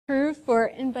for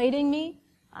inviting me.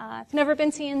 I've never been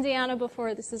to Indiana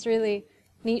before. This is really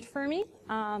neat for me.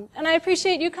 And I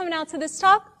appreciate you coming out to this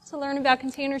talk to learn about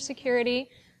container security.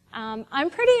 I'm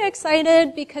pretty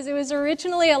excited because it was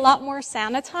originally a lot more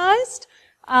sanitized,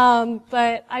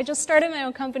 but I just started my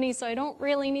own company, so I don't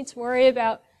really need to worry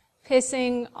about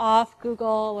pissing off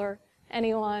Google or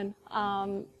anyone,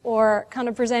 or kind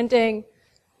of presenting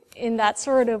in that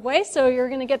sort of way. So you're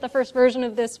going to get the first version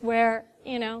of this where,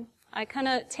 I kind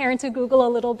of tear into Google a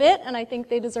little bit, and I think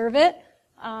they deserve it.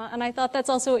 And I thought that's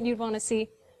also what you'd want to see,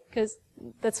 because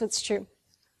that's what's true.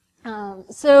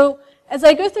 So as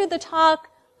I go through the talk,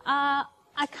 I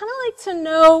kind of like to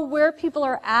know where people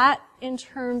are at in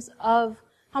terms of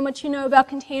how much you know about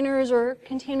containers or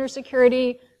container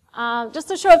security. Just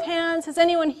a show of hands, has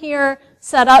anyone here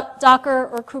set up Docker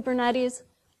or Kubernetes?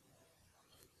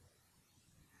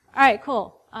 All right,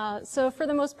 cool. So for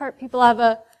the most part, people have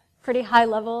a pretty high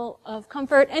level of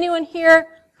comfort. Anyone here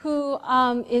who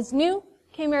is new,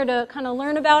 came here to kind of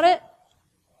learn about it?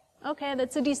 Okay,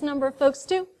 that's a decent number of folks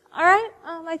too. All right,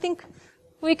 I think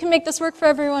we can make this work for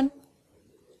everyone.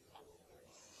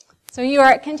 So you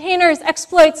are at Containers,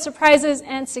 Exploits, Surprises,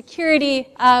 and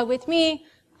Security with me.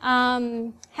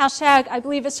 Hashtag, I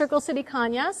believe, is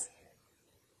CircleCityCon, yes?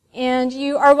 And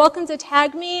you are welcome to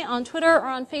tag me on Twitter or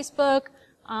on Facebook,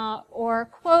 or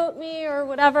quote me or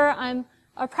whatever. I'm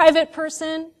a private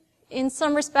person in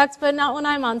some respects, but not when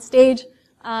I'm on stage,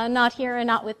 not here and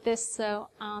not with this. So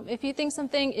if you think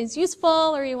something is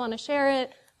useful or you want to share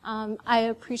it, I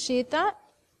appreciate that.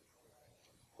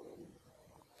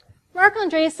 Mark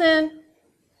Andreessen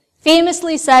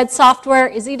famously said software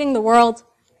is eating the world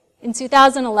in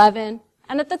 2011,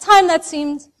 and at the time that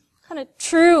seemed kind of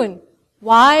true and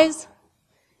wise.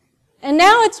 And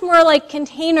now it's more like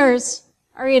containers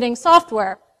are eating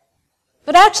software.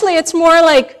 But actually it's more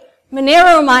like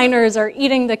Monero miners are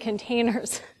eating the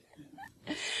containers.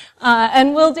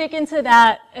 And we'll dig into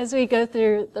that as we go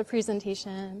through the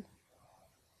presentation.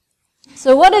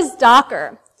 So what is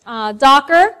Docker?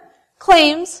 Docker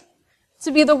claims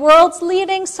to be the world's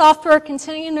leading software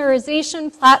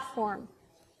containerization platform.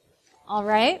 All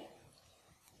right?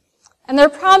 And their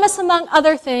promise, among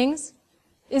other things,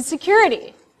 is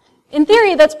security. In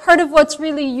theory, that's part of what's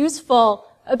really useful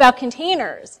about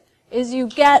containers, is you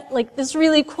get like this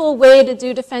really cool way to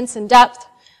do defense in depth.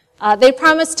 They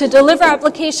promise to deliver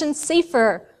applications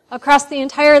safer across the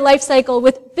entire lifecycle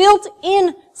with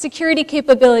built-in security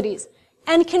capabilities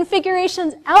and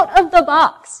configurations out of the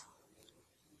box.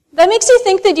 That makes you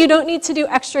think that you don't need to do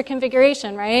extra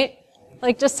configuration, right?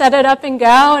 Like just set it up and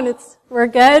go and we're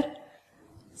good.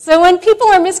 So when people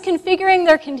are misconfiguring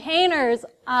their containers,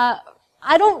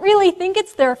 I don't really think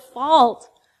it's their fault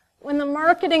when the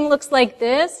marketing looks like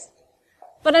this.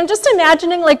 But I'm just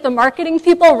imagining like the marketing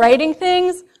people writing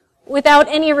things without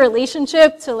any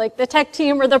relationship to like the tech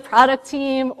team or the product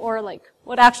team or like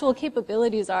what actual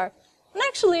capabilities are. And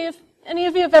actually, if any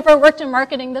of you have ever worked in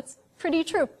marketing, that's pretty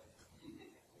true.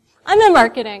 I'm in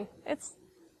marketing.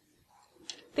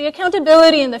 The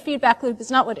accountability and the feedback loop is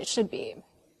not what it should be.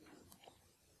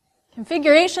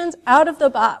 Configurations out of the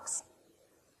box.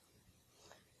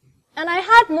 And I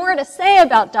had more to say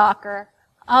about Docker,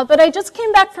 but I just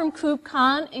came back from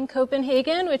KubeCon in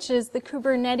Copenhagen, which is the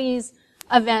Kubernetes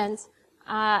event.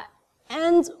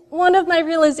 And one of my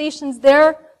realizations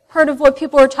there, part of what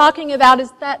people were talking about,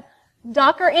 is that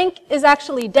Docker Inc. is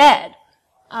actually dead.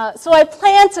 So I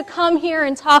plan to come here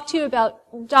and talk to you about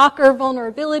Docker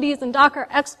vulnerabilities and Docker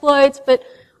exploits, but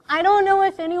I don't know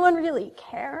if anyone really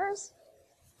cares.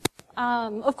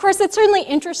 Of course, it's certainly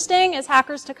interesting as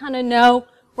hackers to kind of know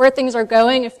where things are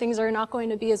going, if things are not going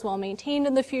to be as well maintained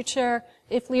in the future,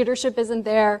 if leadership isn't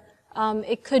there.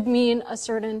 It could mean a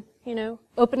certain,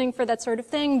 opening for that sort of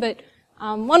thing, but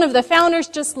one of the founders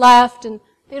just left, and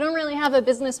they don't really have a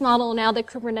business model now that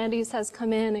Kubernetes has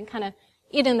come in and kind of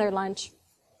eaten their lunch.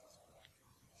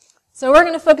 So we're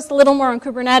going to focus a little more on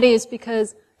Kubernetes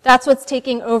because that's what's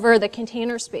taking over the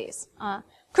container space.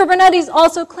 Kubernetes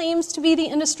also claims to be the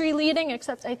industry-leading,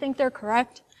 except I think they're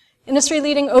correct,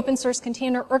 industry-leading open-source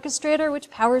container orchestrator,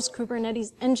 which powers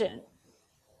Kubernetes engine.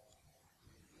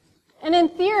 And in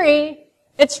theory,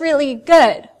 it's really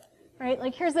good, right?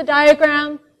 Like here's a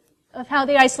diagram of how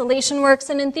the isolation works,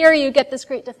 and in theory, you get this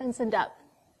great defense in depth.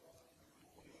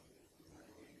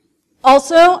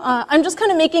 Also, I'm just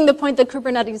kind of making the point that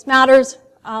Kubernetes matters.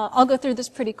 I'll go through this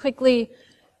pretty quickly.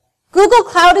 Google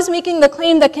Cloud is making the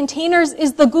claim that containers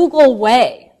is the Google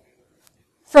way.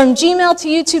 From Gmail to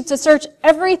YouTube to search,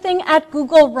 everything at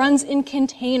Google runs in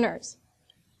containers.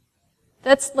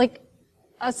 That's like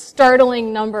a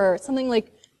startling number. Something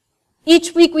like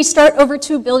each week we start over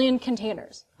 2 billion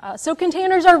containers. So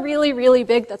containers are really, really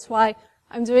big. That's why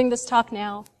I'm doing this talk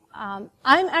now. I'm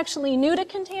actually new to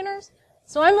containers,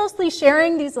 so I'm mostly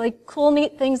sharing these like cool,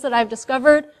 neat things that I've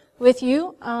discovered with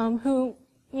you, who,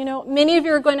 you know, many of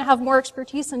you are going to have more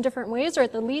expertise in different ways, or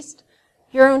at the least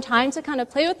your own time to kind of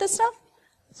play with this stuff.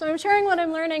 So I'm sharing what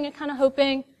I'm learning and kind of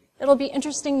hoping it'll be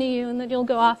interesting to you and that you'll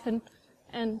go off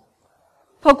and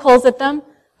poke holes at them,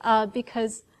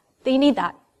 because they need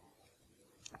that.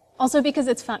 Also because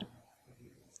it's fun.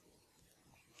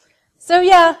 So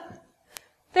yeah,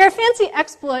 there are fancy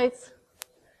exploits.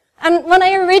 And when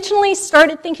I originally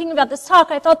started thinking about this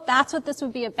talk, I thought that's what this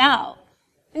would be about.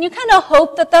 And you kind of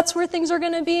hope that that's where things are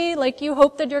going to be. Like, you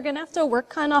hope that you're going to have to work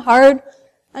kind of hard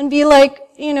and be like,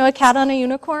 you know, a cat on a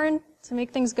unicorn to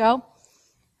make things go.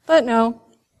 But no.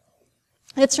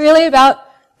 It's really about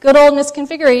good old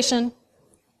misconfiguration.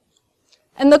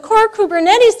 And the core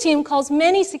Kubernetes team calls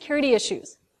many security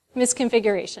issues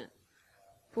misconfiguration.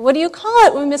 But what do you call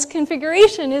it when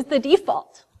misconfiguration is the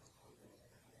default?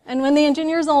 And when the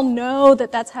engineers all know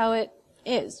that that's how it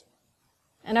is.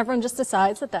 And everyone just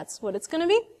decides that that's what it's going to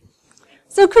be.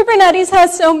 So Kubernetes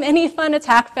has so many fun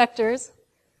attack vectors,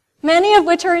 many of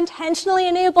which are intentionally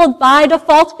enabled by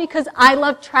default because I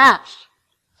love trash.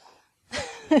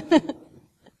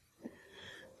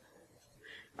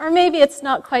 Or maybe it's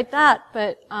not quite that,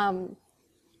 but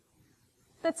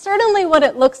that's certainly what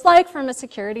it looks like from a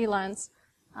security lens.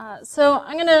 So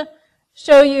I'm going to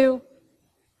show you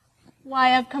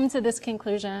why I've come to this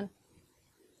conclusion.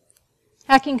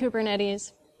 Hacking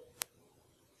Kubernetes.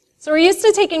 So we're used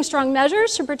to taking strong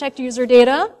measures to protect user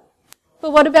data,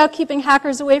 but what about keeping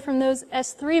hackers away from those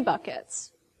S3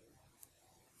 buckets?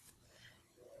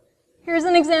 Here's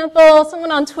an example.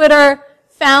 Someone on Twitter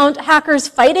found hackers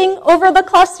fighting over the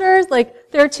clusters.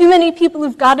 Like, there are too many people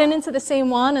who've gotten into the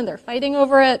same one and they're fighting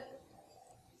over it.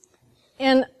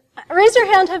 And raise your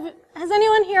hand, has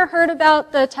anyone here heard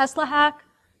about the Tesla hack?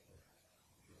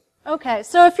 Okay,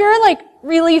 so if you're like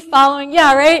really following,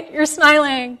 yeah, right? You're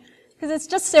smiling because it's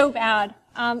just so bad.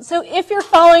 So if you're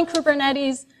following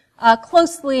Kubernetes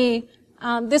closely,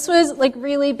 this was like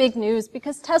really big news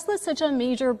because Tesla's such a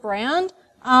major brand,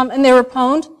 and they were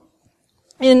pwned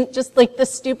in just like the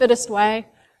stupidest way.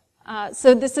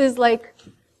 So this is like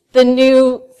the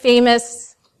new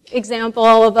famous example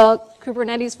of a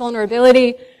Kubernetes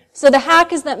vulnerability. So the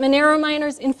hack is that Monero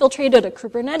miners infiltrated a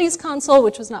Kubernetes console,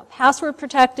 which was not password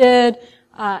protected,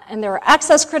 and there were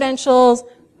access credentials,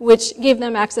 which gave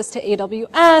them access to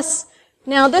AWS.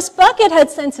 Now, this bucket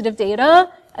had sensitive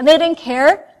data, and they didn't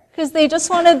care, because they just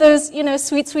wanted those, you know,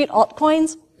 sweet, sweet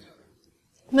altcoins.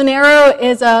 Monero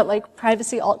is a, like,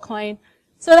 privacy altcoin.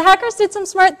 So the hackers did some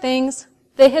smart things.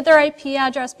 They hid their IP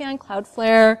address behind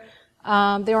Cloudflare.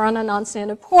 They were on a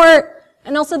non-standard port,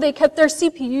 and also they kept their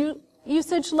CPU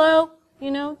usage low, you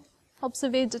know, helps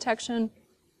evade detection.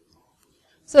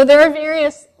 So there are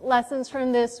various lessons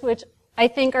from this which I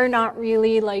think are not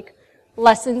really like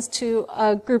lessons to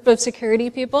a group of security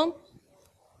people,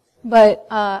 but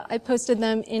I posted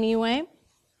them anyway.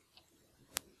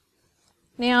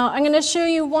 Now I'm going to show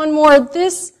you one more.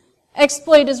 This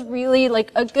exploit is really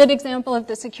like a good example of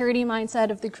the security mindset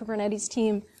of the Kubernetes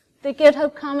team. The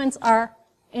GitHub comments are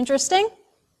interesting.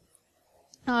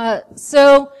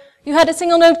 So you had a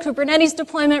single node Kubernetes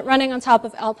deployment running on top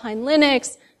of Alpine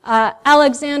Linux.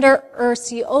 Alexander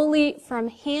Ursioli from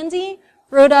Handy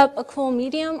wrote up a cool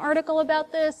Medium article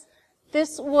about this.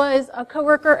 This was a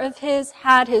coworker of his,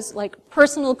 had his like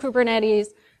personal Kubernetes.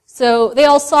 So they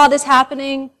all saw this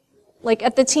happening like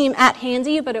at the team at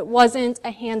Handy, but it wasn't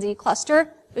a Handy cluster.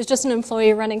 It was just an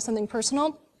employee running something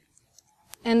personal.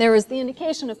 And there was the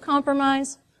indication of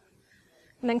compromise.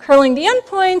 And then curling the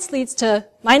endpoints leads to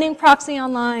mining proxy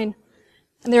online.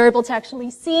 And they were able to actually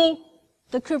see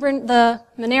the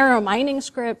Monero mining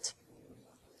script.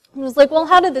 And it was like, well,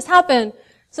 how did this happen?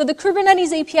 So the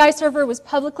Kubernetes API server was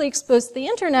publicly exposed to the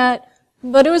internet,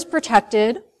 but it was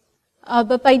protected.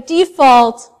 But by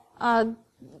default,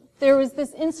 there was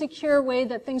this insecure way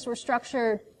that things were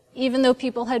structured, even though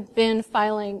people had been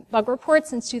filing bug reports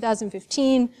since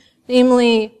 2015,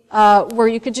 namely, where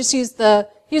you could just use the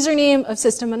username of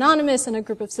system anonymous and a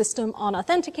group of system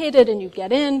unauthenticated and you'd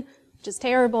get in, which is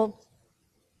terrible.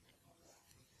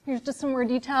 Here's just some more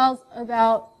details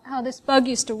about how this bug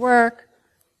used to work.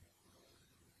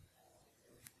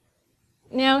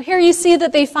 Now here you see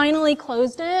that they finally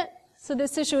closed it. So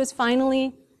this issue has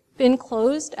finally been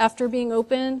closed after being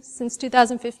open since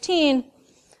 2015.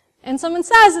 And someone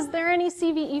says, is there any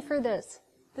CVE for this?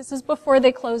 This is before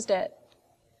they closed it.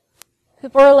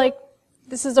 People are like,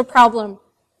 this is a problem.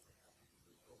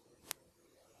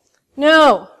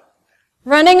 No.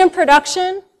 Running in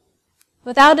production,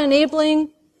 without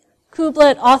enabling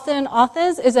kubelet authn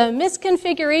auths is a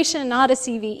misconfiguration, not a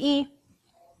CVE.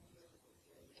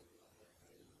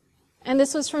 And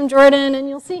this was from Jordan, and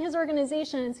you'll see his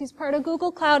organizations. He's part of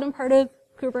Google Cloud and part of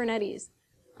Kubernetes.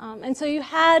 And so you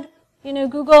had,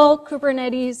 Google,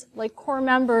 Kubernetes, like core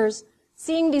members,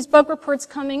 seeing these bug reports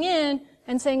coming in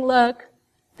and saying, look,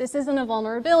 this isn't a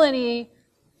vulnerability.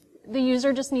 The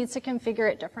user just needs to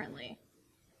configure it differently.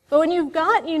 But when you've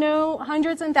got,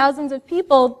 hundreds and thousands of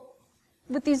people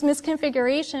with these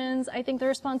misconfigurations, I think the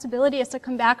responsibility is to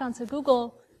come back onto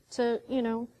Google to,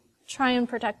 try and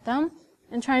protect them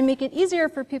and try and make it easier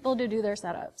for people to do their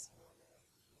setups.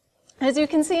 As you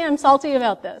can see, I'm salty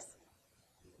about this.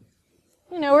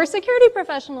 We're security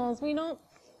professionals. We don't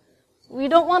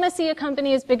want to see a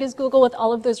company as big as Google with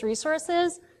all of those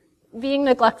resources being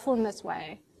neglectful in this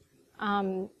way.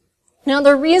 Now,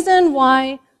 the reason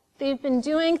why they've been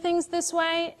doing things this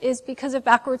way is because of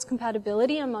backwards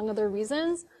compatibility, among other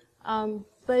reasons.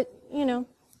 But,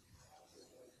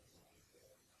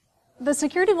 the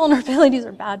security vulnerabilities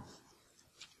are bad.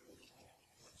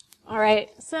 All right,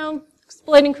 so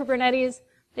exploiting Kubernetes.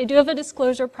 They do have a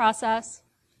disclosure process.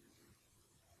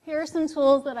 Here are some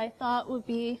tools that I thought would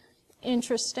be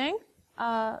interesting.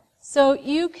 So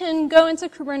you can go into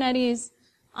Kubernetes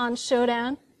on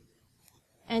Shodan,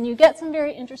 and you get some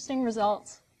very interesting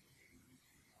results.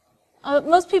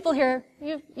 Most people here,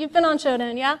 you've been on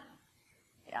Shodan, yeah?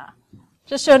 Yeah.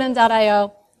 Just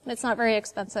shodan.io. It's not very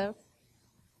expensive.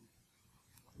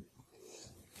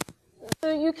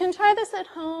 So you can try this at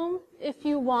home if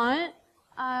you want.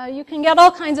 You can get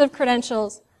all kinds of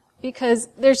credentials because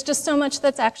there's just so much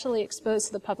that's actually exposed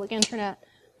to the public internet,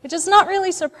 which is not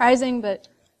really surprising, but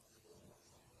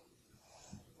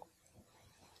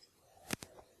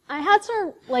I had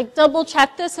to double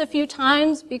check this a few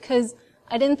times because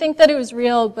I didn't think that it was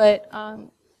real, but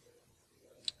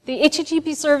the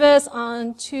HTTP service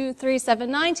on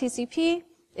 2379 TCP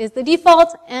is the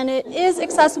default, and it is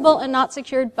accessible and not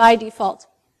secured by default.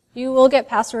 You will get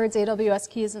passwords, AWS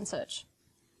keys, and such.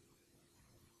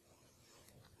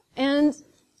 And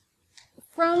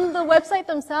from the website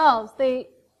themselves, they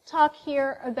talk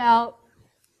here about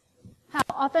how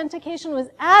authentication was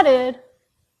added,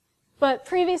 but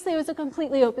previously it was a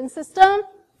completely open system,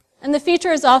 and the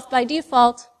feature is off by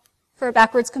default for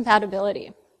backwards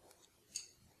compatibility.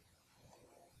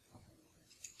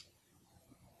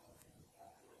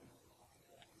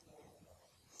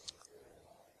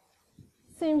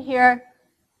 Same here.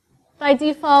 By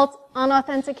default,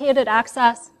 unauthenticated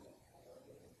access.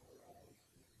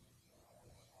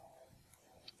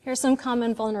 Here's some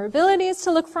common vulnerabilities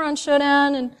to look for on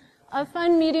Shodan, and a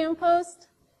fun Medium post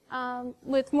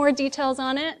with more details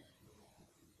on it.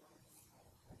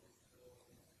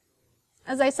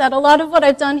 As I said, a lot of what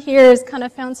I've done here is kind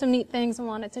of found some neat things and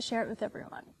wanted to share it with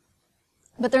everyone.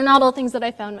 But they're not all things that I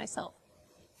found myself.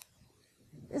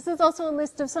 This is also a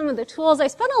list of some of the tools. I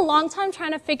spent a long time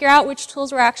trying to figure out which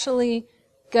tools were actually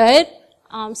good.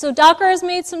 So Docker has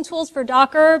made some tools for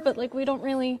Docker, but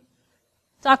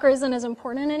Docker isn't as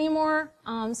important anymore.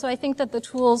 So I think that the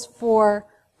tools for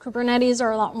Kubernetes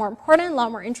are a lot more important, a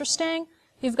lot more interesting.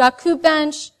 You've got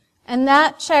kubebench, and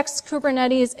that checks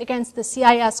Kubernetes against the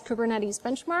CIS Kubernetes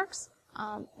benchmarks.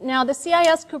 Now, the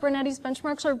CIS Kubernetes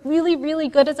benchmarks are really, really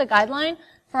good as a guideline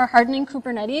for hardening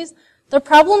Kubernetes. The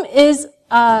problem is,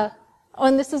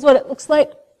 and this is what it looks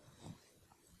like.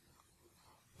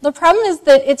 The problem is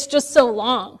that it's just so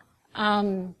long.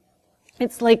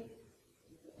 It's like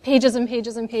pages and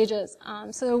pages and pages.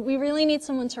 So we really need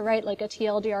someone to write like a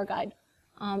TLDR guide.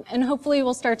 And hopefully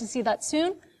we'll start to see that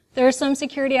soon. There are some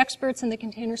security experts in the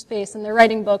container space, and they're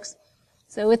writing books.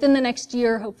 So within the next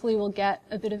year, hopefully we'll get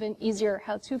a bit of an easier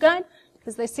how-to guide,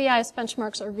 because the CIS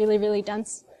benchmarks are really, really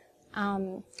dense.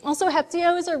 Also,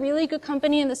 Heptio is a really good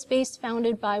company in the space,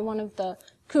 founded by one of the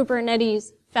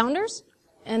Kubernetes founders.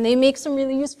 And they make some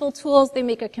really useful tools. They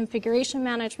make a configuration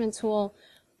management tool,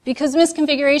 because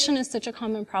misconfiguration is such a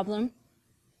common problem.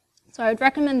 So I would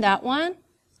recommend that one.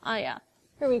 Yeah,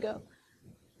 here we go.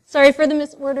 Sorry for the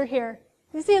misorder here.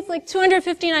 You see it's like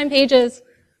 259 pages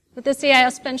with the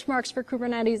CIS benchmarks for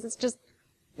Kubernetes. It's just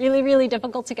really, really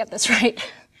difficult to get this right.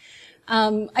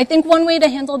 I think one way to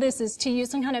handle this is to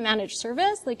use some kind of managed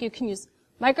service. Like you can use,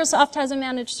 Microsoft has a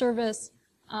managed service.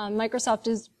 Microsoft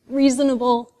is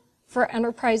reasonable for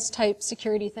enterprise type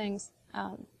security things.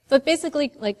 But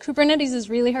basically, like Kubernetes is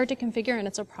really hard to configure and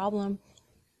it's a problem.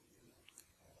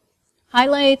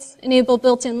 Highlights enable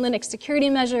built-in Linux security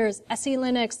measures, SE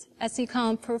Linux,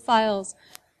 SEComp profiles,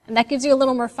 and that gives you a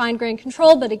little more fine-grained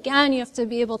control, but again, you have to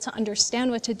be able to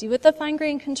understand what to do with the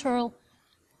fine-grained control.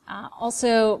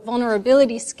 Also,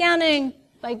 vulnerability scanning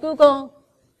by Google.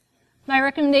 My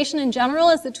recommendation in general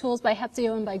is the tools by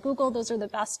Heptio and by Google. Those are the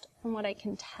best from what I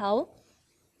can tell.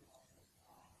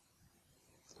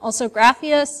 Also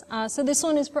Grapheus. So this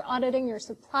one is for auditing your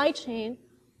supply chain,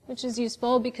 which is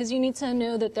useful because you need to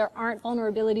know that there aren't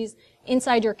vulnerabilities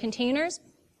inside your containers.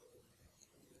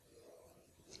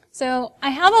 So I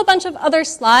have a bunch of other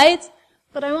slides,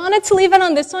 but I wanted to leave it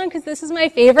on this one because this is my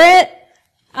favorite.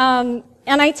 And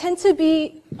I tend to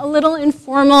be a little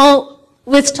informal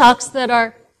with talks that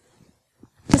are,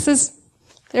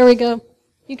 there we go.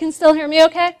 You can still hear me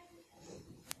okay?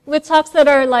 With talks that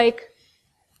are like,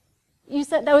 you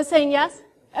said, that was saying yes?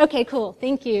 Okay, cool,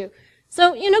 thank you.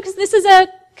 So, because this is a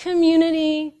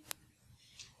community,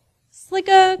 it's like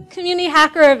a community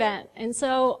hacker event. And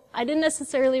so I didn't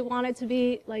necessarily want it to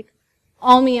be like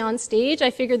all me on stage.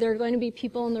 I figured there are going to be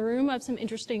people in the room who have some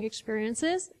interesting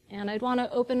experiences. And I'd want to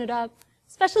open it up,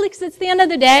 especially because it's the end of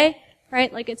the day,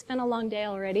 right? Like it's been a long day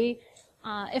already.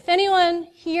 If anyone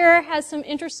here has some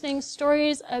interesting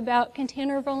stories about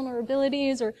container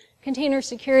vulnerabilities or container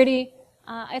security,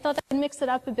 I thought that would mix it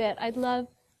up a bit. I'd love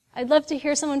to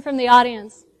hear someone from the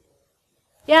audience.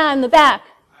 Yeah, in the back.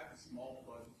 I have a small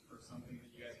plug for something that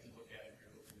you guys can look at if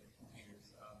you're looking at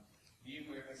containers.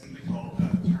 VMware has something called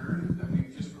Turn that we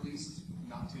just released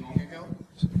not too long ago.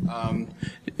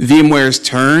 VMware's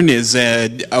Turn is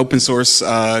an open source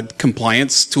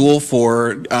compliance tool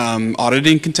for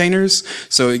auditing containers.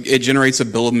 So it generates a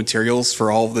bill of materials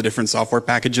for all of the different software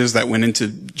packages that went into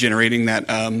generating that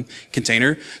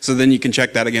container. So then you can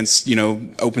check that against,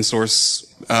 open source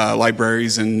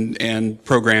libraries and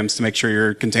programs to make sure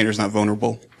your container's not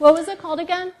vulnerable. What was it called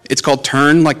again? It's called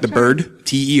Turn, like the bird,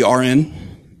 T-E-R-N.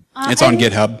 It's on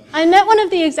GitHub. I met one of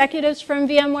the executives from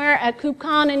VMware at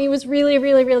KubeCon, and he was really,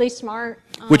 really, really smart.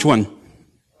 Which one?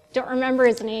 Don't remember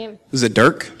his name. Is it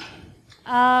Dirk?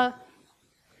 No,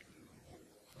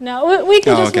 we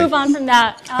can just move on from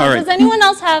that. All right. Does anyone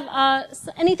else have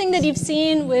anything that you've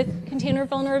seen with container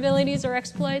vulnerabilities or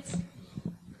exploits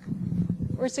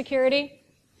or security?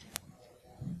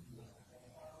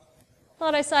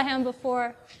 Thought I saw him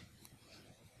before.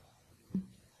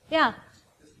 Yeah.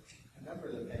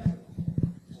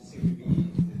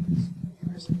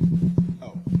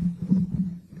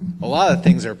 A lot of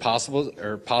things are possible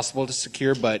to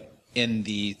secure, but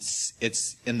it's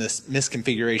in the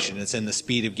misconfiguration. It's in the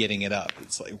speed of getting it up.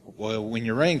 It's like, well, when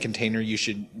you're running container, you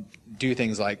should do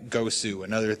things like GoSU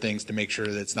and other things to make sure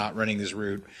that it's not running this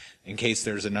route in case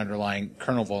there's an underlying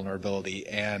kernel vulnerability.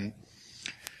 And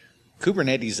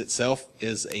Kubernetes itself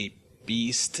is a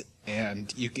beast,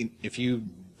 and you can, if you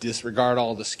disregard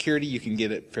all the security, you can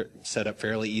get it set up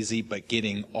fairly easy, but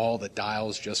getting all the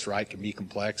dials just right can be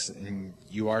complex, and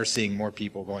you are seeing more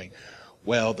people going,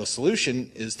 well, the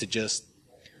solution is to just,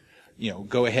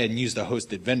 go ahead and use the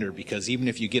hosted vendor, because even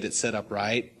if you get it set up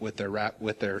right with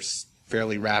their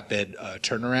fairly rapid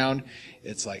turnaround,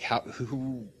 it's like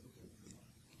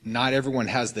not everyone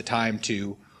has the time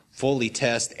to fully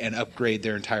test and upgrade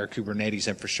their entire Kubernetes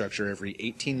infrastructure every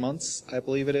 18 months, I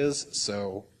believe it is.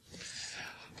 So.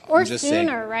 Or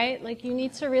sooner, right? Like you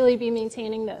need to really be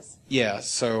maintaining this. Yeah,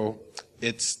 so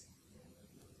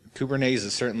Kubernetes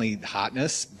is certainly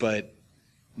hotness, but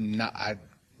in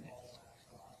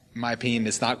my opinion,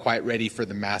 it's not quite ready for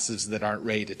the masses that aren't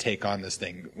ready to take on this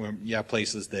thing. You have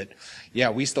places that,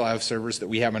 we still have servers that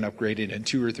we haven't upgraded in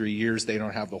 2 or 3 years. They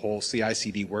don't have the whole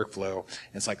CI/CD workflow.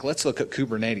 It's like, let's look at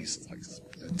Kubernetes. It's like,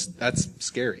 that's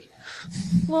scary.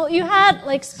 Well, you had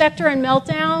like Spectre and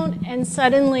Meltdown, and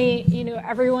suddenly,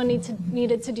 everyone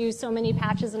needed to do so many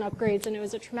patches and upgrades, and it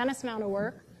was a tremendous amount of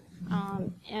work.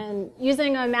 And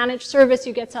using a managed service,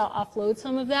 you get to offload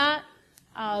some of that.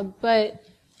 But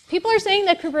people are saying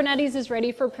that Kubernetes is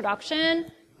ready for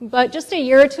production, but just a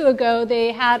year or two ago,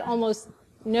 they had almost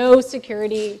no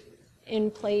security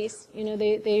in place.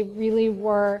 They really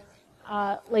were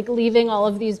like leaving all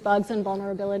of these bugs and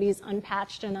vulnerabilities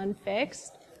unpatched and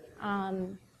unfixed.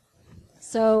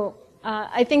 So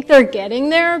I think they're getting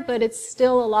there, but it's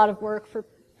still a lot of work for,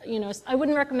 I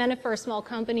wouldn't recommend it for a small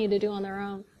company to do on their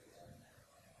own.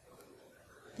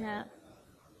 Yeah.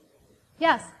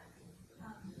 Yes? To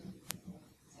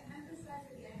emphasize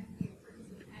again the importance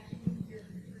of patching your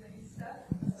Kubernetes stuff,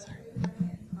 especially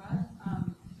running it in prod,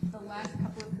 the last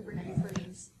couple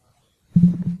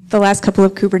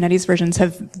of Kubernetes versions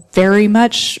have very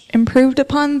much improved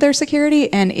upon their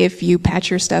security, and if you patch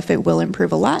your stuff, it will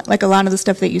improve a lot. Like a lot of the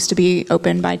stuff that used to be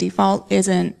open by default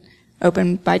isn't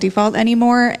open by default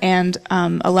anymore, and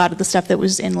a lot of the stuff that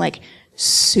was in like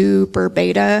super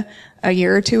beta a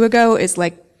year or two ago is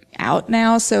like out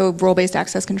now. So role-based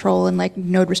access control and like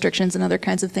node restrictions and other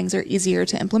kinds of things are easier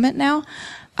to implement now.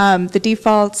 The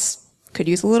defaults could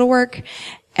use a little work.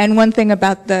 And one thing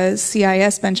about the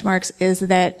CIS benchmarks is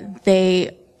that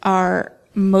they are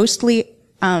mostly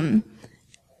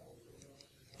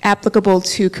applicable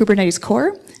to Kubernetes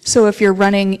core. So if you're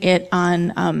running it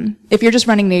on, if you're just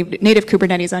running native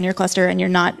Kubernetes on your cluster and you're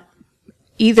not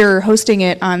either hosting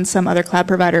it on some other cloud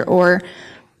provider or,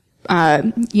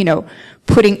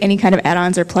 putting any kind of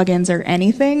add-ons or plugins or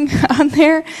anything on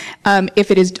there,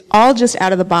 if it is all just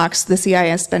out of the box, the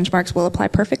CIS benchmarks will apply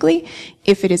perfectly.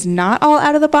 If it is not all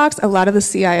out of the box, a lot of the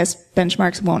CIS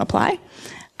benchmarks won't apply.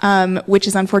 Which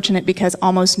is unfortunate because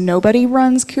almost nobody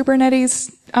runs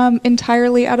Kubernetes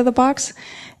entirely out of the box.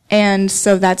 And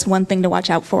so that's one thing to watch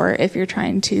out for if you're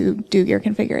trying to do your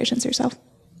configurations yourself.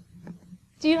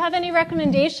 Do you have any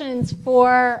recommendations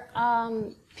for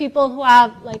people who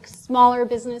have like smaller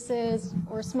businesses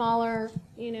or smaller,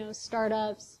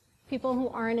 startups, people who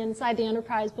aren't inside the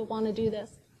enterprise but want to do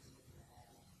this?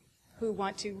 Who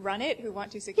want to run it, who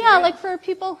want to secure it? Yeah, like for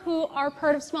people who are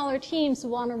part of smaller teams who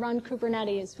want to run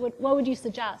Kubernetes, what would you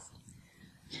suggest?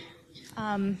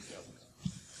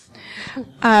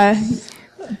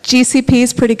 GCP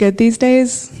is pretty good these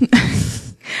days.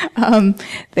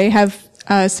 They have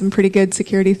some pretty good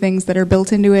security things that are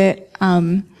built into it.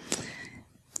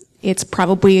 It's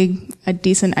probably a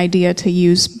decent idea to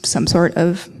use some sort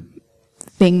of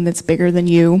thing that's bigger than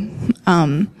you.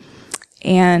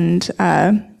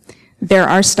 There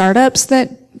are startups that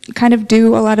kind of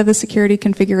do a lot of the security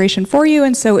configuration for you.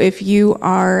 And so if you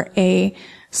are a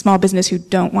small business who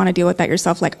don't want to deal with that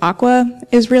yourself, like Aqua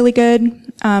is really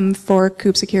good for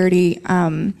kube security.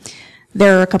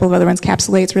 There are a couple of other ones.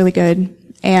 Capsulate's really good.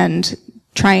 And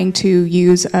trying to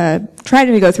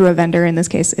go through a vendor in this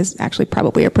case is actually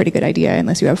probably a pretty good idea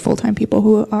unless you have full-time people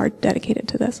who are dedicated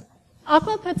to this.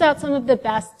 Aqua puts out some of the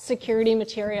best security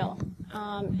material,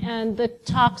 and the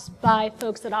talks by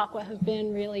folks at Aqua have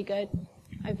been really good.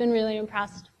 I've been really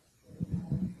impressed.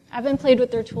 I haven't played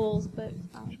with their tools, but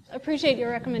I appreciate your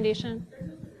recommendation.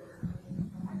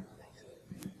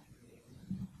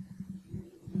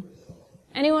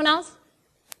 Anyone else?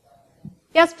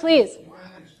 Yes, please.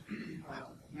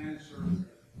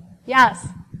 Yes,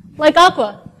 like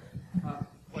Aqua.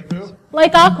 Like who?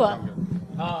 Like Aqua.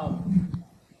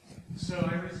 So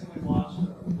I recently watched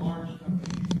a large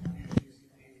company use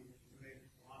GCP to make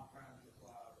on-prem to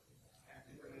cloud, and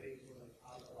Kubernetes was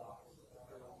out of the box.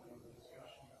 There was no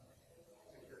discussion of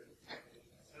security.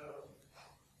 So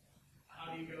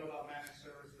how do you go about managed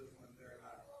services when they're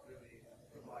not really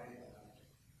providing them?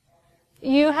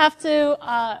 You have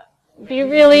to be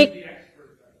really... The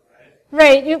expert then,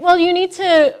 right? Right. You need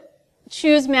to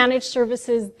choose managed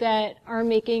services that are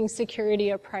making security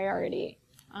a priority.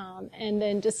 And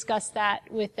then discuss that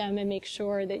with them and make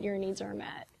sure that your needs are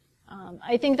met.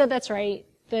 I think that that's right,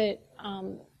 that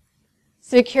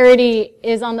security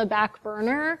is on the back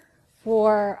burner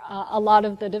for a lot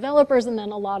of the developers and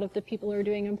then a lot of the people who are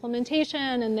doing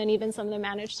implementation and then even some of the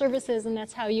managed services, and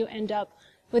that's how you end up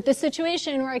with the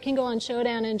situation where I can go on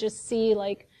Shodan and just see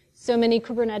like so many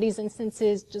Kubernetes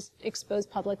instances just exposed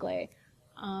publicly.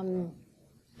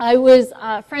 I was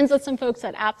friends with some folks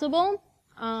at Aptable,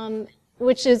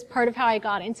 which is part of how I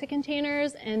got into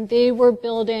containers, and they were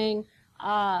building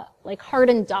like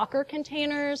hardened Docker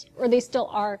containers, or they still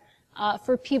are,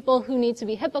 for people who need to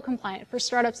be HIPAA compliant, for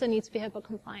startups that need to be HIPAA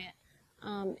compliant.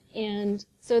 And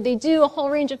so they do a whole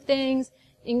range of things,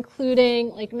 including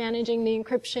like managing the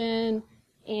encryption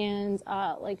and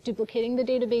like duplicating the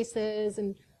databases.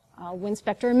 And when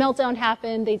Spectre and Meltdown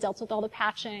happened, they dealt with all the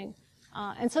patching.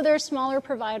 And so there are smaller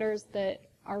providers that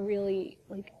are really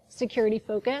like security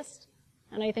focused.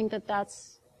 And I think that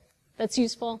that's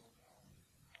useful.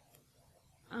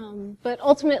 But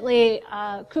ultimately,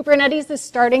 Kubernetes is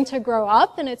starting to grow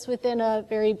up, and it's within a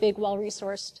very big,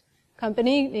 well-resourced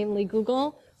company, namely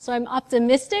Google. So I'm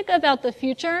optimistic about the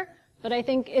future, but I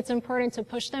think it's important to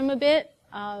push them a bit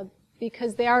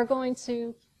because they are going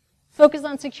to focus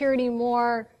on security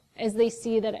more as they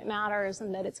see that it matters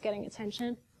and that it's getting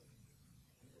attention.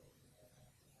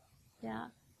 Yeah.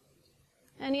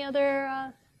 Any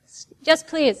other... Yes,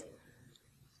 please.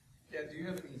 Yeah, do you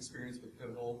have any experience with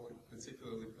Pivotal,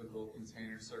 particularly Pivotal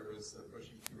Container Service? They're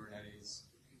pushing Kubernetes,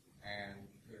 and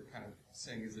they're kind of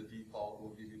saying as a default,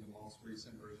 we'll give you the most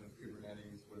recent version of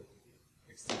Kubernetes with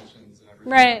extensions and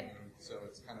everything. Right. So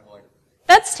it's kind of like...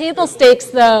 That's table stakes,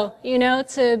 though,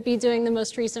 to be doing the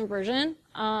most recent version.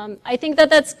 I think that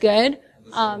that's good. This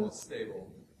is almost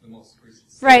stable. the most recent.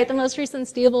 Right, the most recent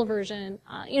stable version.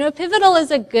 Pivotal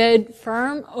is a good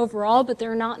firm overall, but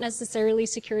they're not necessarily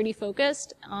security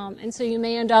focused. And so you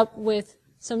may end up with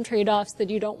some trade-offs that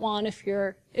you don't want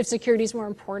if security is more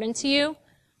important to you.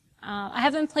 I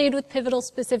haven't played with Pivotal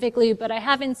specifically, but I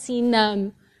haven't seen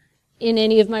them in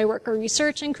any of my work or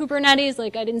research in Kubernetes.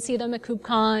 Like, I didn't see them at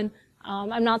KubeCon.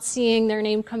 I'm not seeing their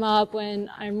name come up when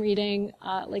I'm reading,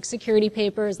 security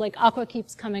papers, like Aqua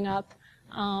keeps coming up.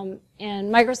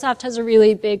 And Microsoft has a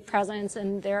really big presence,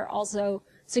 and they're also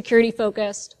security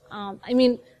focused.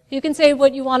 You can say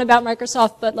what you want about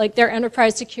Microsoft, but like their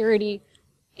enterprise security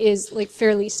is like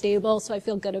fairly stable, so I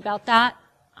feel good about that.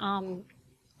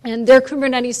 And their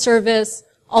Kubernetes service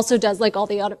also does like all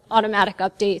the automatic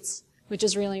updates, which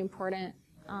is really important.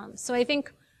 So I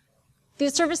think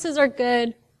these services are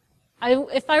good.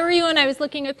 If I were you and I was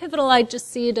looking at Pivotal, I'd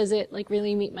just see, does it like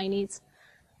really meet my needs?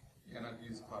 Yeah, and I've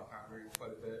used Cloud Foundry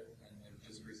quite a bit, and they've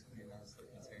just recently announced the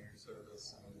container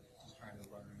service, and I'm just trying to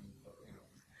learn,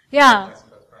 Yeah. apply some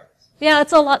best practices. Yeah,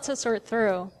 it's a lot to sort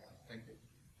through. Thank you.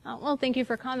 Well, thank you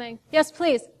for coming. Yes,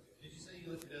 please. Did you say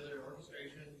you looked at other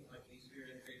orchestration, like vSphere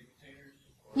integrated containers?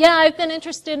 Yeah, I've been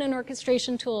interested in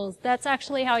orchestration tools. That's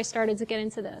actually how I started to get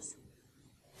into this.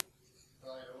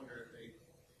 Well, I wonder if they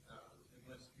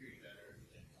implement security better.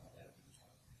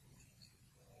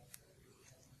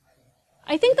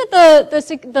 I think that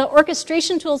the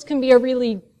orchestration tools can be a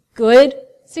really good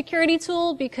security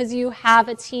tool because you have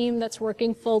a team that's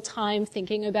working full time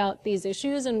thinking about these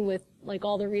issues and with like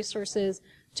all the resources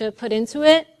to put into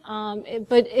it.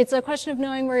 But it's a question of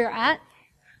knowing where you're at.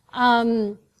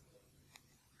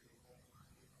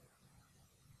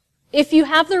 If you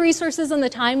have the resources and the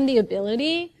time and the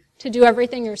ability to do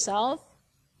everything yourself,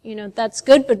 that's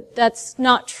good, but that's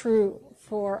not true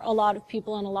for a lot of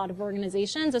people and a lot of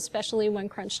organizations, especially when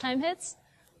crunch time hits.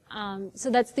 So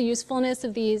that's the usefulness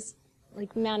of these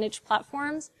like managed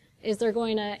platforms, is they're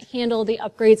going to handle the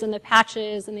upgrades and the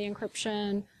patches and the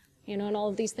encryption, and all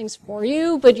of these things for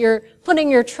you, but you're putting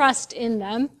your trust in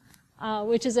them,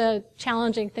 which is a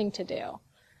challenging thing to do.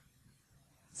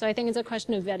 So I think it's a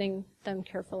question of vetting them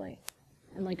carefully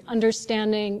and like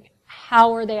understanding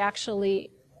how are they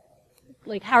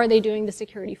doing the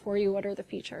security for you? What are the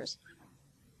features?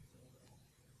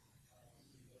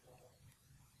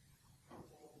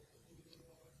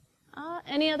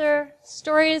 Any other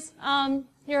stories,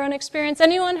 your own experience?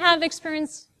 Anyone have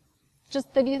experience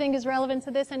just that you think is relevant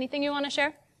to this? Anything you want to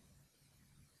share?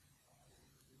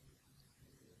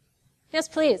 Yes,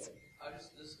 please. I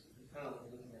just kind of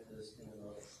looking at this thing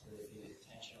about the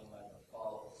intentional by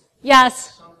default.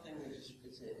 Yes. Something that just,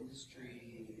 it's an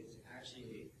industry, it's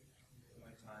actually, in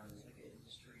my time, it's like an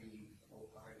industry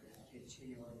part that's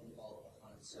continually evolved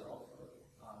upon itself.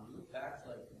 Look back to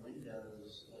like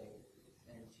Windows, like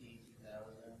NT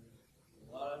 2000, a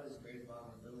lot of this great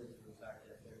vulnerability for the fact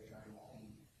that they're trying to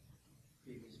keep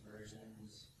previous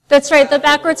versions. That's right. The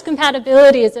backwards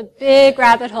compatibility is a big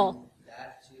rabbit hole.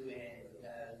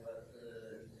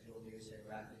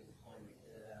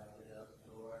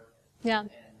 Yeah.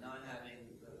 And not having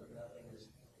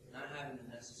the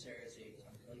necessary, say,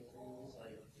 template tools,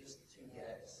 like just to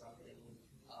get something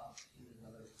up to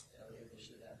another failure, they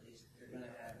should at least, they're going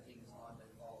to have things on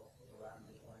default around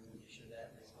deployment, you should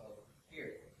at least go,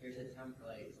 here's a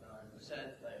template, it's not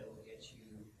 100%, but it will get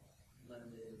you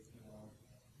limited,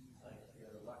 like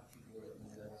your lock keyboard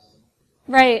Windows.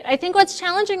 Right. I think what's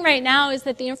challenging right now is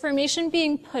that the information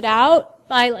being put out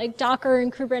by like Docker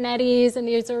and Kubernetes and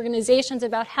these organizations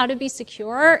about how to be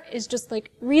secure is just like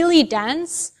really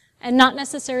dense and not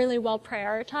necessarily well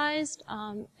prioritized,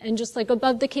 and just like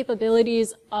above the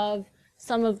capabilities of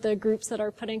some of the groups that are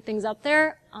putting things up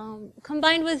there,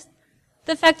 combined with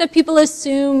the fact that people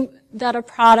assume that a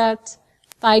product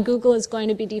by Google is going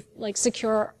to be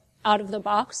secure out of the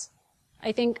box.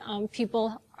 I think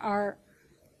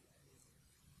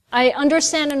I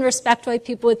understand and respect why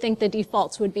people would think the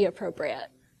defaults would be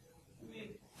appropriate.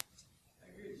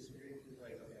 I agree to disagree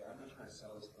because, okay, I'm not trying to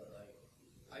sell this, but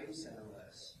I use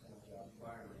CentOS in a job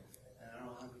environment, and I don't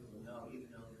know how many people know, even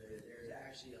though there's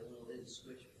actually a little hidden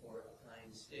switch for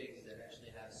applying STIGs that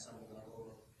actually has some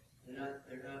level of,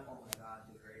 they're not, oh my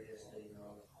god, the greatest,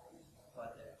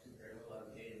 but they're a little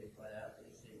outdated, but at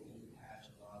least they do patch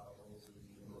a lot of holes in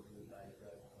the local guide.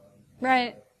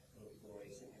 Right.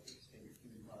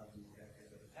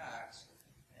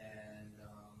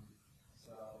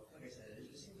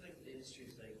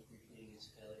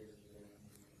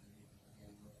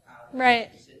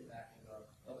 Right. Sit back and go,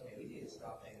 okay, we need to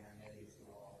stop hanging our head against the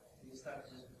wall. We need to stop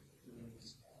just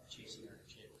chasing our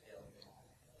tail.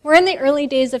 We're in the early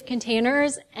days of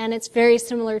containers, and it's very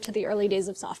similar to the early days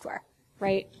of software.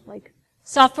 right? Like,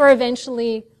 software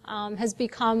eventually has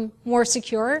become more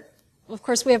secure. Of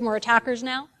course, we have more attackers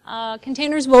now.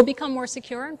 Containers will become more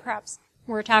secure and perhaps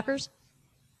more attackers.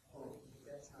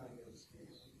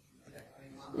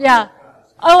 Yeah.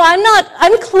 Oh,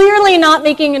 I'm clearly not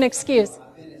making an excuse.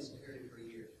 I've been in security for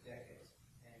years, decades,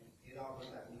 and it all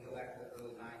goes back, when you go back to the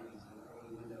early 90s and the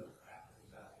early Windows crap that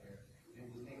was out there,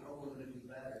 and we think, oh, we're going to do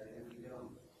better, and we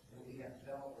don't. And we have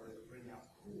developers that bring out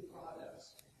cool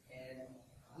products, and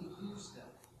we use them.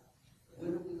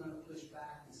 When are we going to push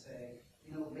back and say,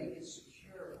 make it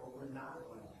secure, or we're not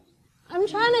going to use it? I'm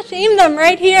trying to shame them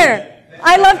right here.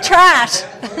 I love trash.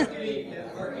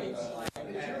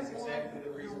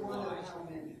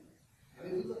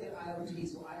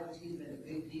 So IoT's been a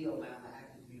big deal now in the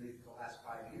hacking community for the last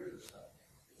 5 years or so.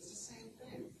 It's the same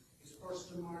thing. It's first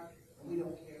to market, and we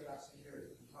don't care about security.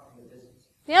 We're talking to business.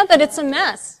 Yeah, but it's a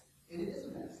mess. And it is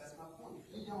a mess. That's my point.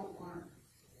 We don't learn.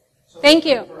 So Thank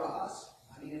you. For us,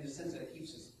 in the sense that it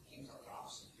keeps our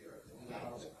jobs secure. We got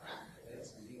all this crap that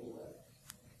it's to deal with.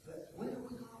 But when are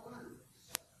we going to learn?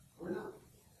 We're not.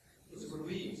 It's for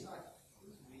we.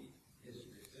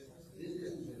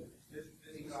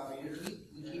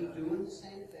 We keep doing the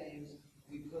same things.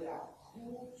 We put out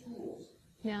cool tools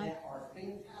that are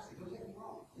fantastic. Don't get me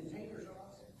wrong. Containers are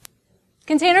awesome.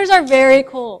 Containers are very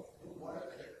cool.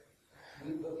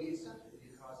 But we accept it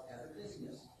because as a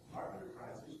business, our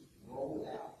enterprises roll it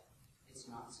out. It's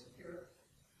not secure.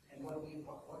 And what do we do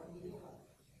about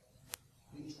it?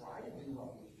 We try to do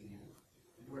what we can.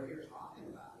 We're here talking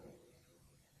about it.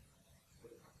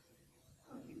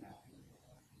 Don't keep asking.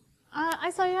 I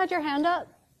saw you had your hand up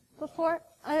before.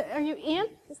 Are you Ian?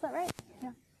 Is that right?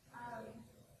 Yeah.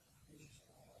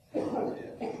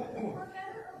 For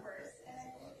better or worse, and I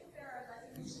think that there are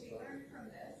lessons to be learned from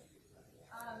this,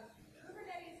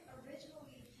 Kubernetes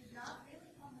originally did not really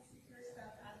come with secure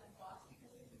stuff out of the box because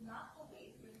it was not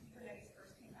believed when Kubernetes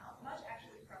first came out, much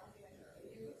actually probably in the early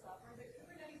days of software, that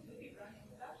Kubernetes would be run in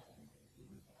production.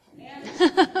 And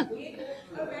it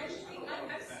eventually, I'm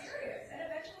serious, and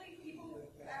eventually people were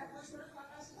sort of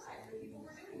caught by surprise that people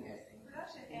were doing this in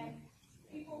production, and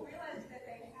people realized that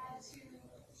they had to,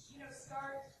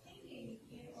 start thinking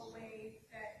in a way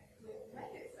that would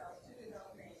lend itself to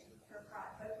development for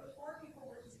prod. But before,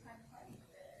 people were just kind of playing with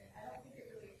it, and I don't think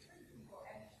it really occurred to people.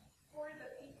 And for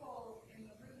the people in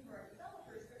the room who are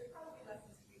developers, there's probably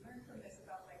lessons to be learned from this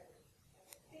about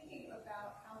thinking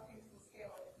about how things will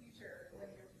scale in the future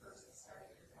when you're first starting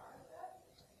your product up.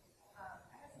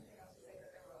 I had something else to say,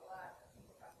 but there were a lot of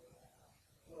people talking about that.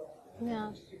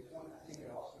 Yeah. I think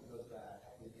it also goes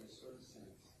back, in a certain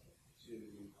sense, to,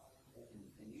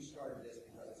 and you started this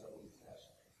because it's open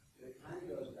discussion, but it kind of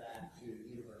goes back to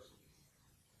universities.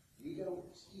 We don't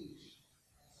teach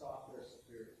software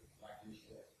security like we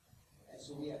should. And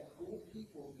so we have cool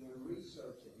people doing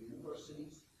research at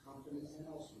universities, companies, and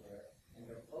elsewhere, and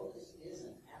their focus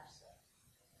isn't AppSec.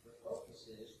 Their focus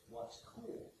is what's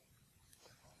cool.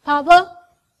 Pablo?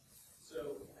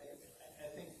 So I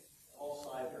think all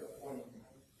sides are pointing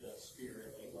the spear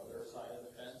at the other side of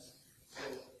the fence. So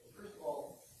first of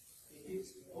all, if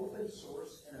it's open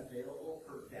source and available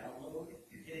for download,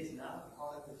 it is not a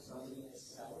product that somebody is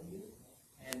selling you,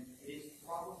 and it is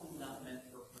probably not meant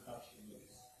for production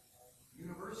use.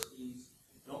 Universities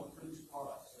don't produce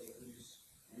products, they produce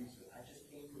research. I just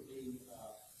came from being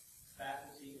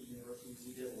faculty at universities,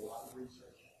 we did a lot of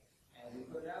research. And we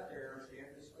put it out there, our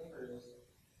standard disclaimer is,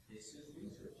 this is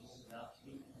research. This is not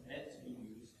meant to be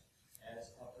used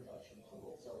as a production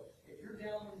tool. So if you're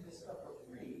downloading this stuff for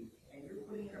free and you're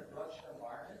putting it in a production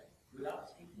environment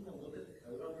without taking a look at the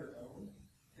code on your own,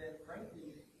 then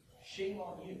frankly, shame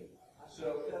on you.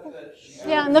 So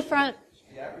Yeah, in the front.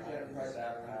 The average enterprise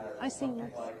app I has see something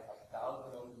next. like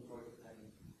 1,000 open source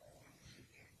dependencies.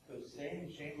 So saying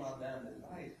shame on them is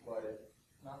nice, but it's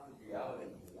not the reality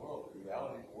of the world. The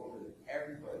reality of the world is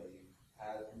everybody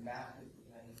has massive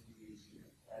dependencies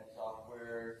and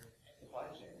software supply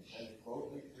chains. And it's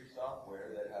mostly free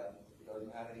software that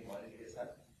doesn't have any money to get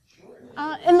sent. Sure.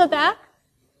 In the back?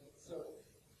 So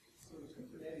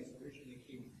Kubernetes originally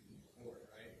came from Google,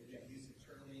 right? It was used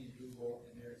internally in Google,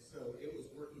 and so it was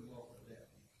working well for them,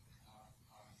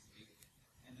 obviously.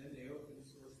 And then they open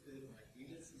sourced it, like we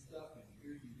did some stuff, and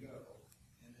here you go.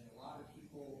 And then a lot of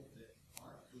people that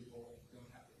aren't Google don't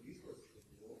have the resources of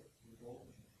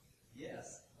Google.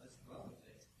 Yes, let's run with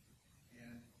it.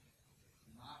 And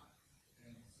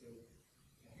so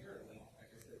inherently,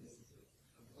 like I said, this is a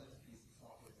complex piece of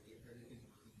software to get everything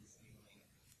working the same way.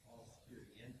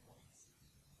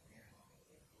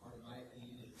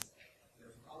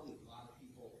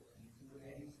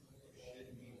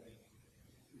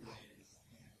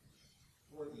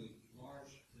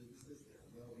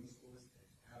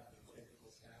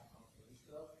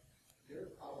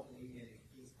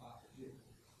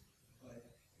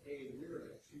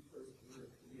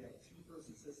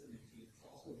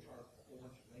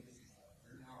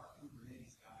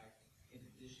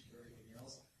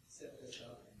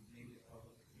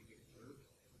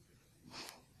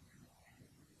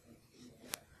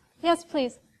 Yes,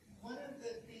 please. One of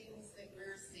the things that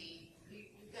we're seeing,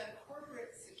 we've got a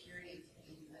corporate security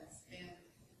team that spent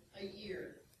a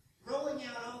year rolling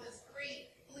out all this great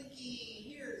blinky,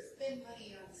 here, spend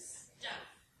money on stuff,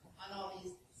 on all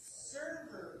these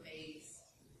server-based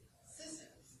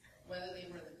systems, whether they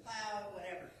were the cloud,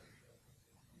 whatever.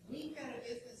 We've got a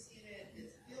business unit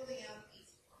that's building out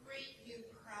these great new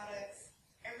products.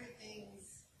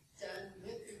 Everything's done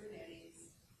with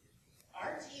Kubernetes.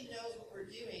 Our team knows what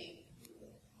we're doing.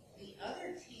 The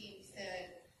other team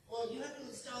said, well, you have to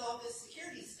install all this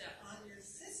security stuff on your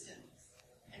systems.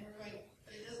 And we're going,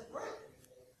 but it doesn't work.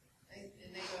 And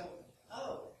they go,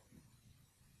 oh.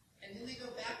 And then they go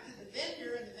back to the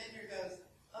vendor, and the vendor goes,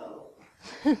 oh.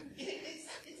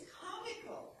 It's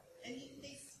comical. And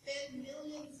they spend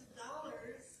millions of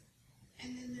dollars,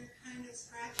 and then they're kind of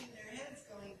scratching their heads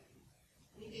going,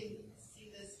 we didn't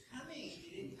see this coming. We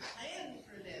didn't plan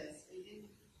for this. We didn't.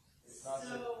 It's not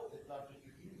just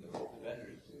your team, though. It's the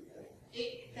vendors too.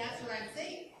 That's what I'm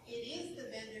saying. It is the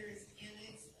vendors, and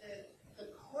it's the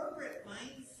corporate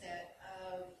mindset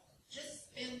of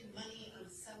just spend money on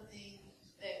something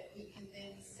that we can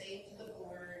then say to the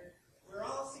board, we're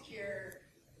all secure.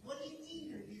 What do you mean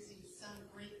you're using some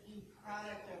great new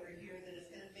product over here that is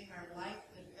going to make our life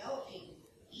developing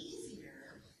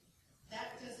easier?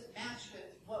 That doesn't match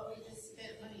with what we just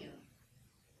spent money on.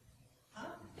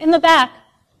 Huh? In the back.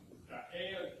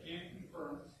 A, can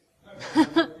confirm. I'm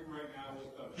working right now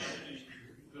with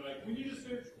they're like, we need to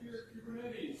search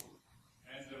Kubernetes.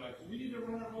 And they're like, we need to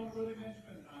run our vulnerability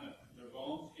management on it. Their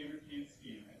vuln scanner can't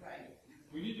scan it. Right.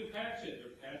 We need to patch it.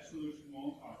 Their patch solution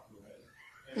won't talk to it.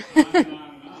 And on and on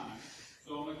and on.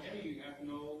 So I'm like, hey, you have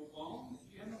no vulns?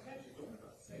 You have no patches. Don't worry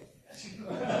about it. Safe.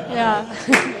 Yeah.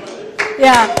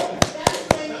 Yeah.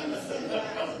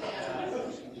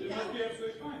 It must be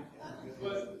absolutely fine.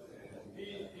 But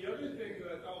the other thing that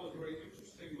I thought was very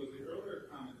interesting was the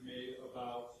earlier comment made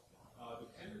about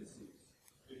dependencies.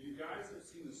 If you guys have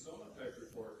seen the Sonatype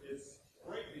report, it's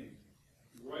frightening.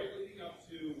 Right leading up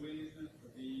to when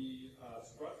the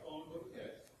Struts vulnerability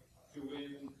hit, to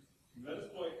when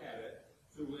Metasploit had it,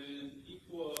 to when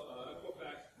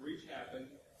Equifax breach happened,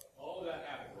 all of that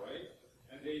happened, right?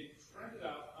 And they trended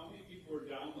out how many people were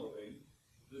downloading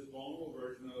this vulnerable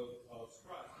version of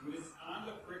Struts. I mean, it's on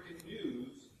the freaking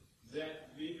news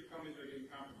that major companies are getting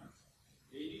compromised.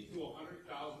 80 to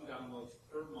 100,000 downloads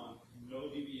per month, no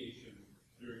deviation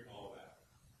during all that.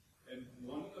 And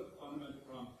one of the fundamental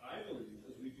problems, I believe,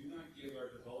 is we do not give our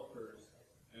developers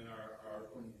and our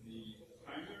from the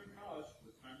time they're in college to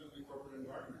the time they're in the corporate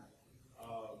environment,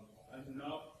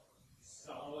 enough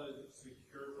solid,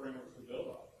 secure frameworks to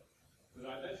build off. Because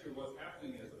I bet you what's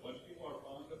happening is a bunch of people are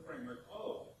following the framework,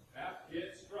 oh, app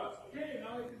get struts. Okay,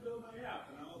 now I can build my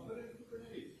app, and I'll put it in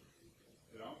Kubernetes.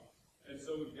 You know? And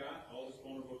so we've got all this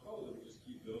vulnerable code that we just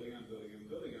keep building on,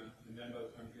 and then by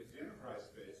the time it gets to the enterprise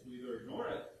space, we either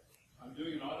ignore it. I'm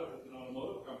doing an audit with an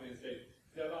automotive company and say,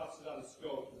 DevOps is out of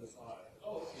scope for this audit.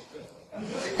 Oh, okay, good.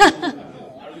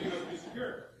 Everything must be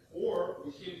secure. Or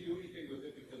we can't do anything with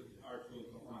it because our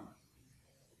tools don't run.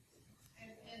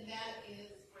 And that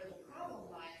is where the problem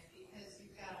lies, because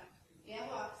you've got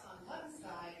DevOps on one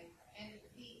side and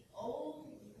the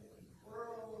old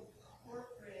world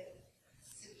corporate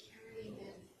security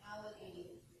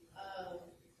mentality of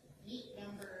meet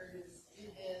numbers, do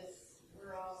this,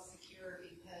 we're all secure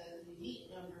because we meet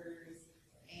numbers,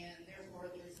 and therefore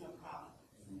there's no problem.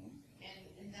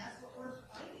 And that's what we're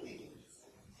fighting against.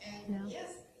 And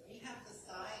yes, we have the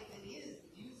side that is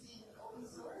using open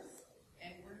source,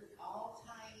 and we're all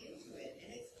tying into it,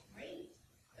 and it's great.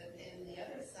 But then the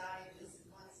other side just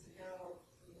wants to go,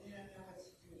 we don't know what to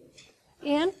do.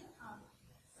 Ian?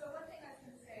 So one thing I was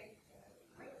going to say,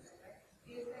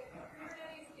 is that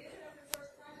Kubernetes is an open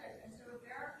source project, and so if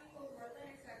there are people who are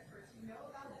Linux experts who know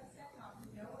about that SecComp,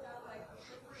 who know about like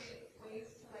appropriate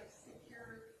ways to like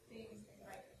secure things in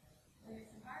like Linux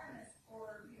environments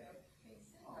or things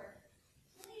similar,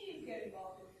 please get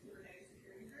involved in the Kubernetes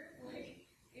security group. Like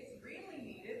it's really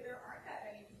needed. There aren't that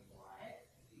many people on it.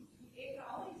 It can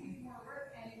always use more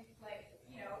work, and if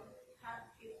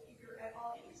if you're at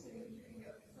all interested in contributing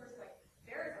to open source, like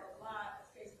there is a lot of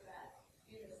space for that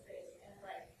in this space, and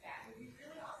like that would be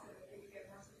really awesome if we could get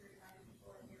more security-minded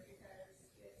people in here, because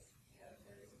it's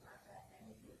there just aren't that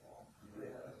many people.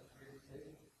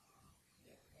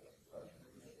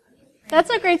 That's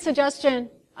a great suggestion.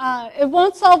 It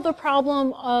won't solve the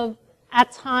problem of,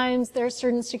 at times, there's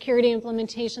certain security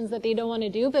implementations that they don't want to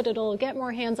do, but it'll get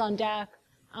more hands on deck.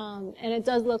 And it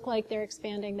does look like they're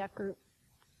expanding that group.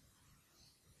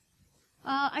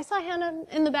 I saw Hannah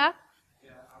in the back.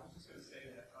 Yeah, I was just going to say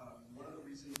that one of the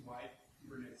reasons why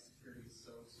Kubernetes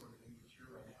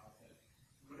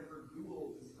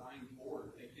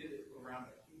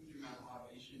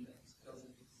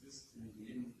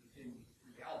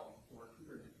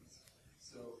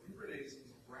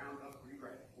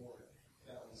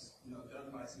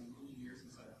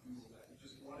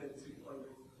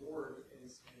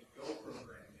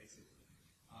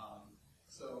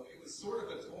sort of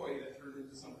a toy that turned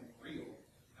into something real.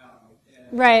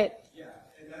 Right. Yeah,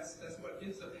 and that's what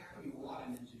ends up happening a lot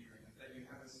in engineering, that you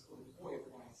have this sort of toy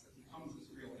appliance that becomes this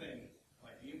real thing.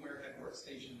 Like VMware had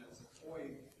Workstation that was a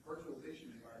toy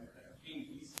virtualization environment that became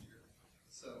easier.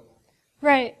 So.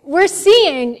 Right. We're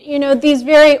seeing, these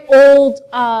very old,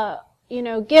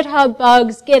 GitHub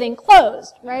bugs getting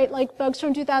closed, right? Like bugs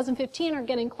from 2015 are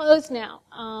getting closed now.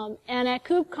 And at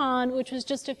KubeCon, which was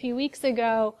just a few weeks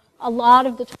ago, a lot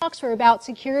of the talks were about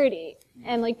security.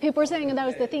 And like people were saying that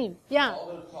was the theme. Yeah. All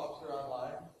those talks are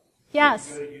online. Yes.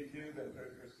 You go to YouTube and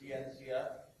search for CNCF,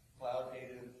 Cloud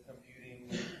Native Computing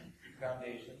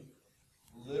Foundation.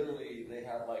 Literally, they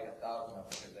have like 1,000 of them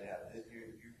because they have this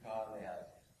year's KubeCon, they have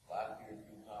last year's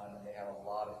KubeCon, and they have a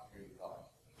lot of security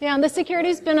talks. Yeah, and the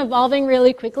security's been evolving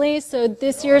really quickly, so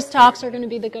this year's talks are going to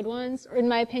be the good ones, or in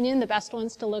my opinion, the best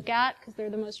ones to look at because they're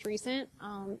the most recent.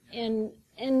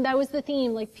 And that was the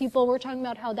theme. Like people were talking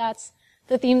about how that's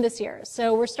the theme this year.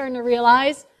 So we're starting to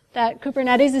realize that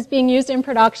Kubernetes is being used in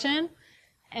production,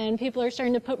 and people are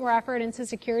starting to put more effort into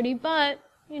security. But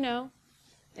in the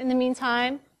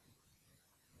meantime,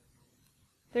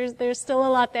 there's still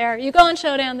a lot there. You go on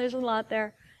Showdown, there's a lot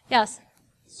there. Yes.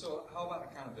 So how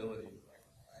about accountability?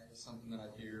 Something that I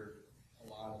hear a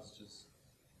lot is just,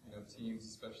 teams,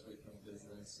 especially from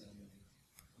business and,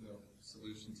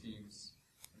 solution teams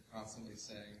are constantly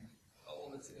saying, oh,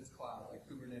 well, it's cloud, like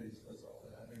Kubernetes does all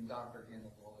that, and Docker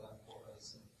handles all that for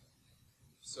us. And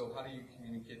so how do you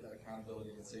communicate that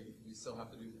accountability and say we still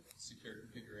have to do secure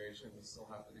configuration, we still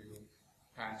have to do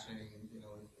patching,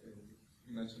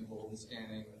 you mentioned vuln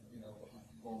scanning,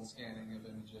 vuln scanning of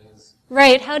images.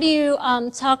 Right. How do you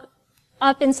talk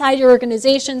up inside your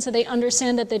organization so they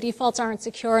understand that the defaults aren't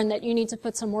secure and that you need to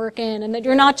put some work in and that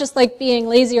you're not just like being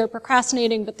lazy or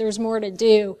procrastinating, but there's more to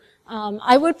do.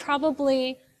 I would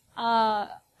probably,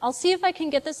 I'll see if I can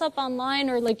get this up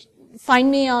online or like find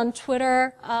me on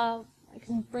Twitter. I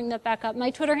can bring that back up.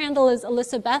 My Twitter handle is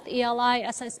Elissabeth,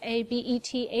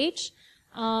 ELISSABETH.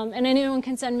 And anyone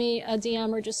can send me a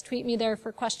DM or just tweet me there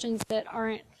for questions that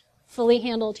aren't fully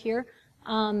handled here.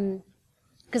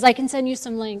 Because I can send you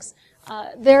some links.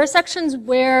 There are sections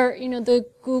where, the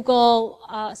Google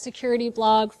security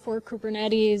blog for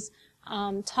Kubernetes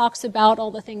talks about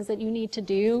all the things that you need to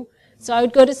do. So I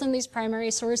would go to some of these primary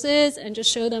sources and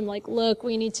just show them, like, look,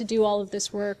 we need to do all of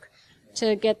this work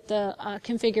to get the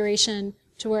configuration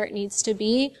to where it needs to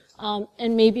be.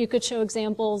 And maybe you could show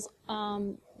examples,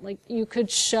 like you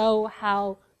could show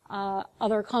how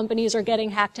other companies are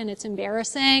getting hacked and it's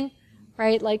embarrassing.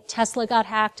 Right? Like Tesla got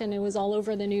hacked and it was all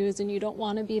over the news and you don't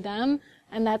want to be them.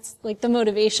 And that's like the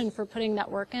motivation for putting that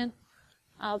work in.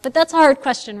 But that's a hard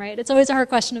question, right? It's always a hard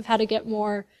question of how to get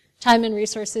more time and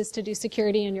resources to do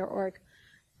security in your org.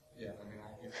 Yeah, I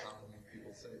hear commonly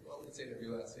people say, well, it's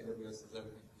AWS. AWS is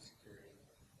everything for security.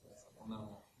 Well,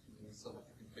 no, you still have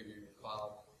to configure your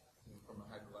cloud from a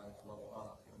hypervisor level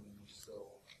up. There's still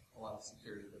a lot of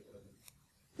security with it.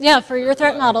 Yeah, for your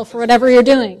threat model, for whatever you're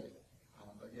doing.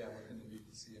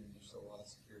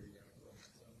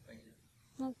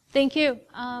 Thank you.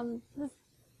 If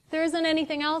there isn't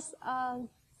anything else, at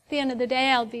the end of the day,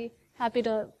 I'll be happy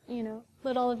to,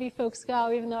 let all of you folks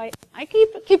go, even though I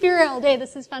keep you here all day.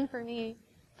 This is fun for me.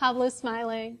 Pablo's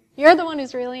smiling. You're the one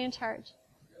who's really in charge.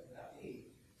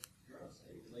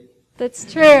 That's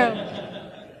true.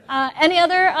 Any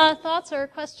other thoughts or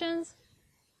questions?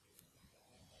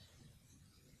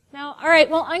 No? All right.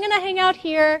 Well, I'm going to hang out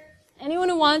here. Anyone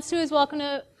who wants to is welcome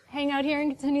to hang out here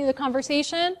and continue the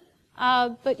conversation.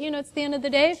 But, it's the end of the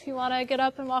day. If you want to get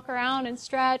up and walk around and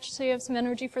stretch so you have some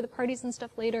energy for the parties and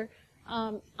stuff later,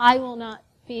 I will not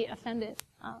be offended.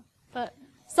 But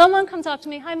someone come talk to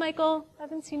me. Hi, Michael. I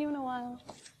haven't seen you in a while.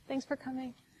 Thanks for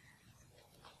coming.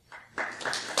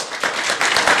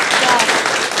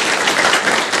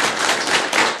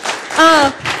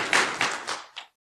 Yeah.